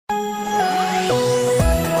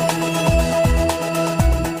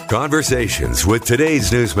Conversations with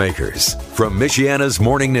today's newsmakers from Michiana's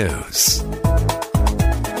Morning News.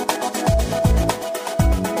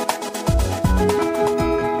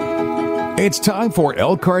 It's time for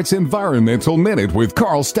Elkhart's Environmental Minute with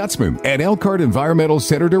Carl Stutzman and Elkhart Environmental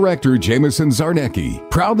Center Director Jameson Zarnecki.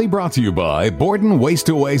 Proudly brought to you by Borden Waste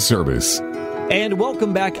Away Service. And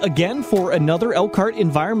welcome back again for another Elkhart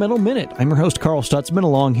Environmental Minute. I'm your host, Carl Stutzman.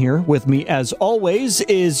 Along here with me, as always,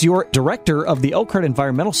 is your director of the Elkhart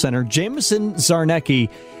Environmental Center, Jameson Zarnecki.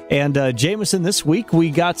 And Jameson, this week we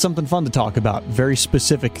got something fun to talk about. Very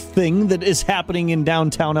specific thing that is happening in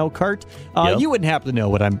downtown Elkhart. You wouldn't happen to know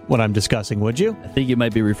what I'm discussing, would you? I think you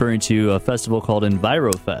might be referring to a festival called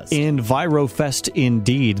EnviroFest. EnviroFest,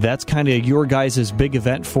 indeed. That's kind of your guys' big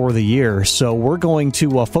event for the year. So we're going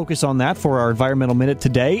to focus on that for our Environmental Minute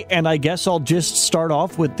today. And I guess I'll just start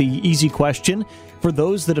off with the easy question. For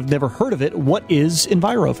those that have never heard of it, what is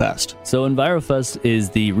EnviroFest? So EnviroFest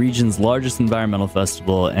is the region's largest environmental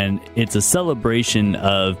festival, and it's a celebration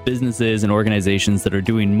of businesses and organizations that are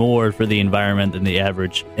doing more for the environment than the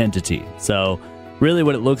average entity. So really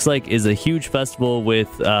what it looks like is a huge festival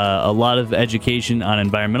with a lot of education on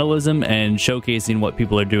environmentalism and showcasing what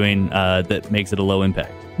people are doing that makes it a low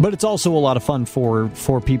impact. But it's also a lot of fun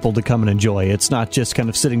for people to come and enjoy. It's not just kind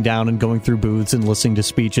of sitting down and going through booths and listening to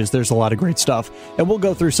speeches. There's a lot of great stuff, and we'll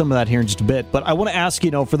go through some of that here in just a bit. But I want to ask,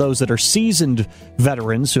 for those that are seasoned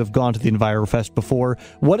veterans who have gone to the EnviroFest before,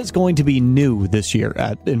 what is going to be new this year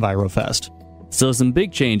at EnviroFest? So some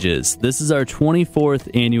big changes. This is our 24th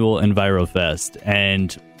annual EnviroFest,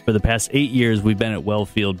 and for the past 8 years, we've been at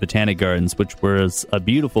Wellfield Botanic Gardens, which was a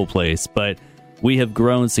beautiful place, but we have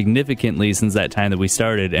grown significantly since that time that we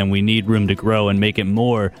started, and we need room to grow and make it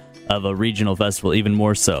more of a regional festival, even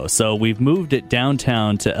more so. So we've moved it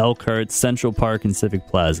downtown to Elkhart, Central Park, and Civic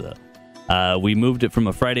Plaza. We moved it from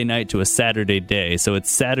a Friday night to a Saturday day. So it's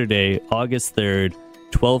Saturday, August 3rd,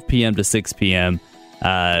 12 p.m. to 6 p.m.,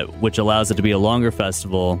 which allows it to be a longer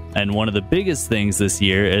festival. And one of the biggest things this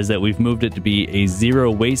year is that we've moved it to be a zero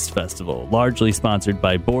waste festival, largely sponsored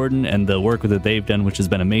by Borden and the work that they've done, which has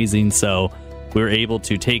been amazing. So we were able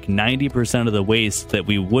to take 90% of the waste that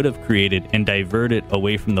we would have created and divert it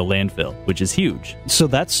away from the landfill, which is huge. So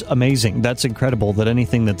that's amazing. That's incredible that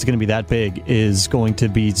anything that's going to be that big is going to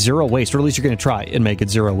be zero waste, or at least you're going to try and make it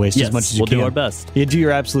zero waste as much as you can. We'll do our best. You do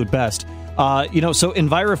your absolute best. So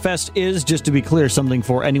EnviroFest is, just to be clear, something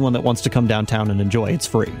for anyone that wants to come downtown and enjoy. It's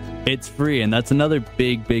free. It's free, and that's another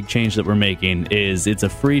big change that we're making, is it's a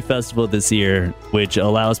free festival this year, which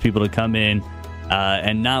allows people to come in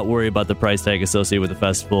and not worry about the price tag associated with the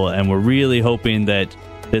festival. And we're really hoping that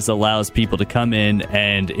this allows people to come in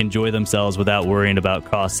and enjoy themselves without worrying about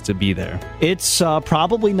costs to be there. It's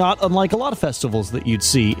probably not unlike a lot of festivals that you'd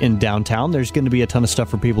see in downtown. There's going to be a ton of stuff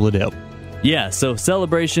for people to do. Yeah, so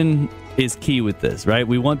celebration is key with this, right?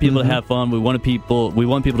 We want people to have fun. We want people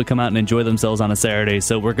to come out and enjoy themselves on a Saturday.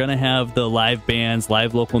 So we're going to have the live bands,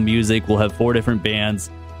 live local music. We'll have 4 different bands.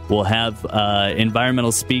 We'll have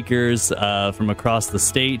environmental speakers from across the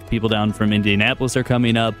state. People down from Indianapolis are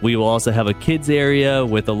coming up. We will also have a kids area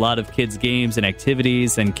with a lot of kids games and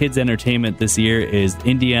activities. And kids entertainment this year is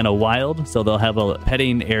Indiana Wild, so they'll have a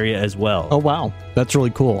petting area as well. Oh, wow. That's really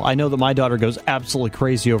cool. I know that my daughter goes absolutely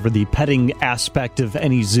crazy over the petting aspect of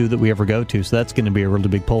any zoo that we ever go to, so that's going to be a really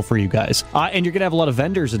big pull for you guys. And you're going to have a lot of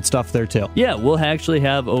vendors and stuff there, too. Yeah, we'll actually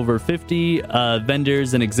have over 50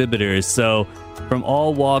 vendors and exhibitors, so from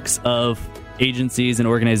all walks of agencies and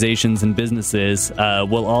organizations and businesses.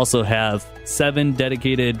 We'll also have 7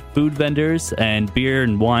 dedicated food vendors and beer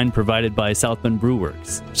and wine provided by South Bend Brew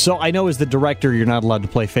Works. So I know as the director you're not allowed to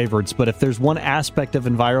play favorites, but if there's one aspect of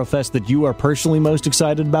EnviroFest that you are personally most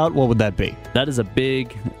excited about, what would that be? That is a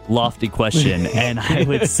big, lofty question, and I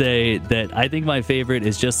would say that I think my favorite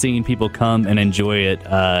is just seeing people come and enjoy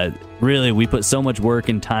it. Really, we put so much work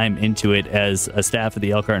and time into it as a staff at the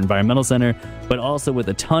Elkhart Environmental Center, but also with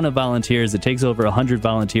a ton of volunteers. It takes over 100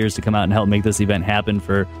 volunteers to come out and help make this event happen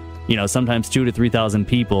for, sometimes 2,000 to 3,000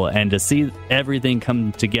 people. And to see everything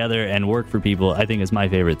come together and work for people, I think is my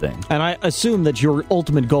favorite thing. And I assume that your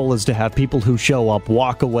ultimate goal is to have people who show up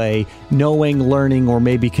walk away knowing, learning, or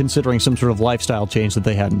maybe considering some sort of lifestyle change that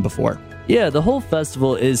they hadn't before. Yeah, the whole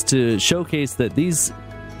festival is to showcase that these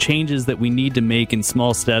changes that we need to make in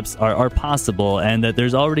small steps are possible, and that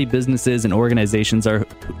there's already businesses and organizations are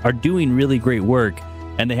doing really great work,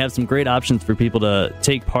 and they have some great options for people to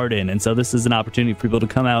take part in. And so this is an opportunity for people to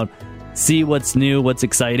come out, see what's new, what's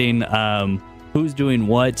exciting, who's doing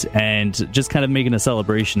what, and just kind of making a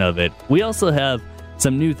celebration of it. We also have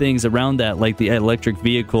some new things around that, like the electric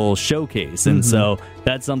vehicle showcase. And so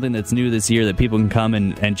that's something that's new this year that people can come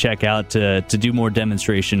and check out to do more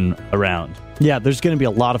demonstration around. Yeah, there's going to be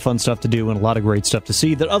a lot of fun stuff to do and a lot of great stuff to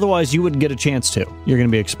see that otherwise you wouldn't get a chance to. You're going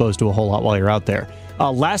to be exposed to a whole lot while you're out there.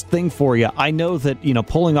 Last thing for you, I know that,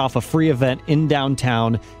 pulling off a free event in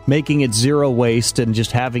downtown, making it zero waste and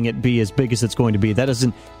just having it be as big as it's going to be, that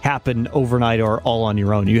doesn't happen overnight or all on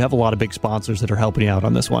your own. You have a lot of big sponsors that are helping you out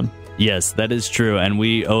on this one. Yes, that is true, and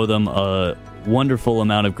we owe them a wonderful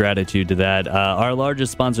amount of gratitude to that. Our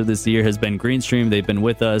largest sponsor this year has been Greenstream. They've been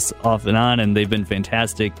with us off and on, and they've been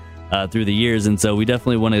fantastic through the years, and so we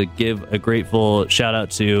definitely want to give a grateful shout out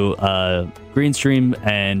to Greenstream,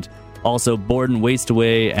 and also Borden Waste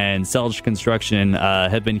Away and Selge Construction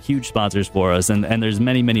have been huge sponsors for us, and there's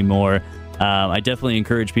many, many more. I definitely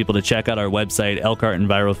encourage people to check out our website,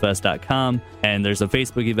 elkhartenvirofest.com, and there's a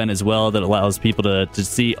Facebook event as well that allows people to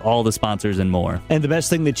see all the sponsors and more. And the best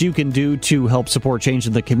thing that you can do to help support change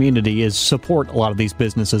in the community is support a lot of these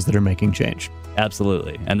businesses that are making change.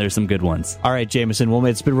 Absolutely, and there's some good ones. All right, Jameson, well,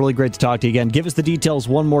 it's been really great to talk to you again. Give us the details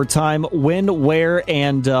one more time. When, where,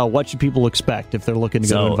 and what should people expect if they're looking to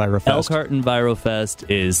go to EnviroFest? Elkhart EnviroFest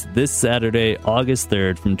is this Saturday, August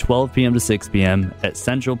 3rd, from 12 p.m. to 6 p.m. at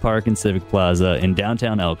Central Park and Civic Plaza in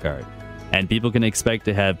downtown Elkhart. And people can expect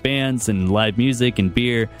to have bands and live music and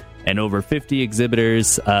beer and over 50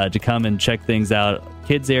 exhibitors to come and check things out.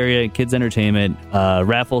 Kids area, kids entertainment,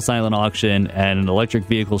 raffle, silent auction, and an electric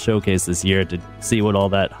vehicle showcase this year to see what all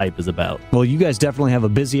that hype is about. Well, you guys definitely have a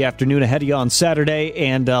busy afternoon ahead of you on Saturday,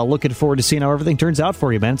 and looking forward to seeing how everything turns out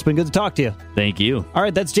for you, man. It's been good to talk to you. Thank you. All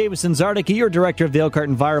right, that's Jameson Zarnecki, your director of the Elkhart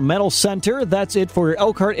Environmental Center. That's it for your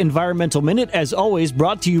Elkhart Environmental Minute, as always,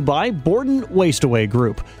 brought to you by Borden Waste Away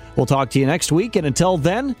Group. We'll talk to you next week, and until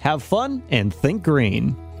then, have fun and think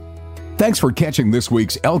green. Thanks for catching this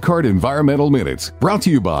week's Elkhart Environmental Minutes, brought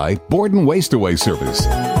to you by Borden Waste Away Service.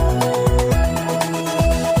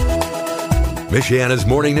 Michiana's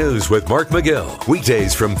Morning News with Mark McGill.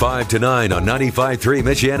 Weekdays from 5 to 9 on 95.3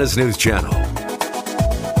 Michiana's News Channel.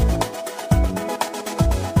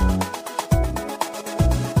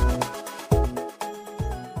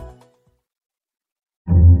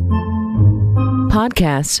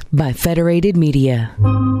 Podcasts by Federated Media.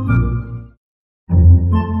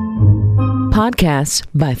 Podcasts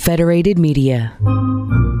by Federated Media.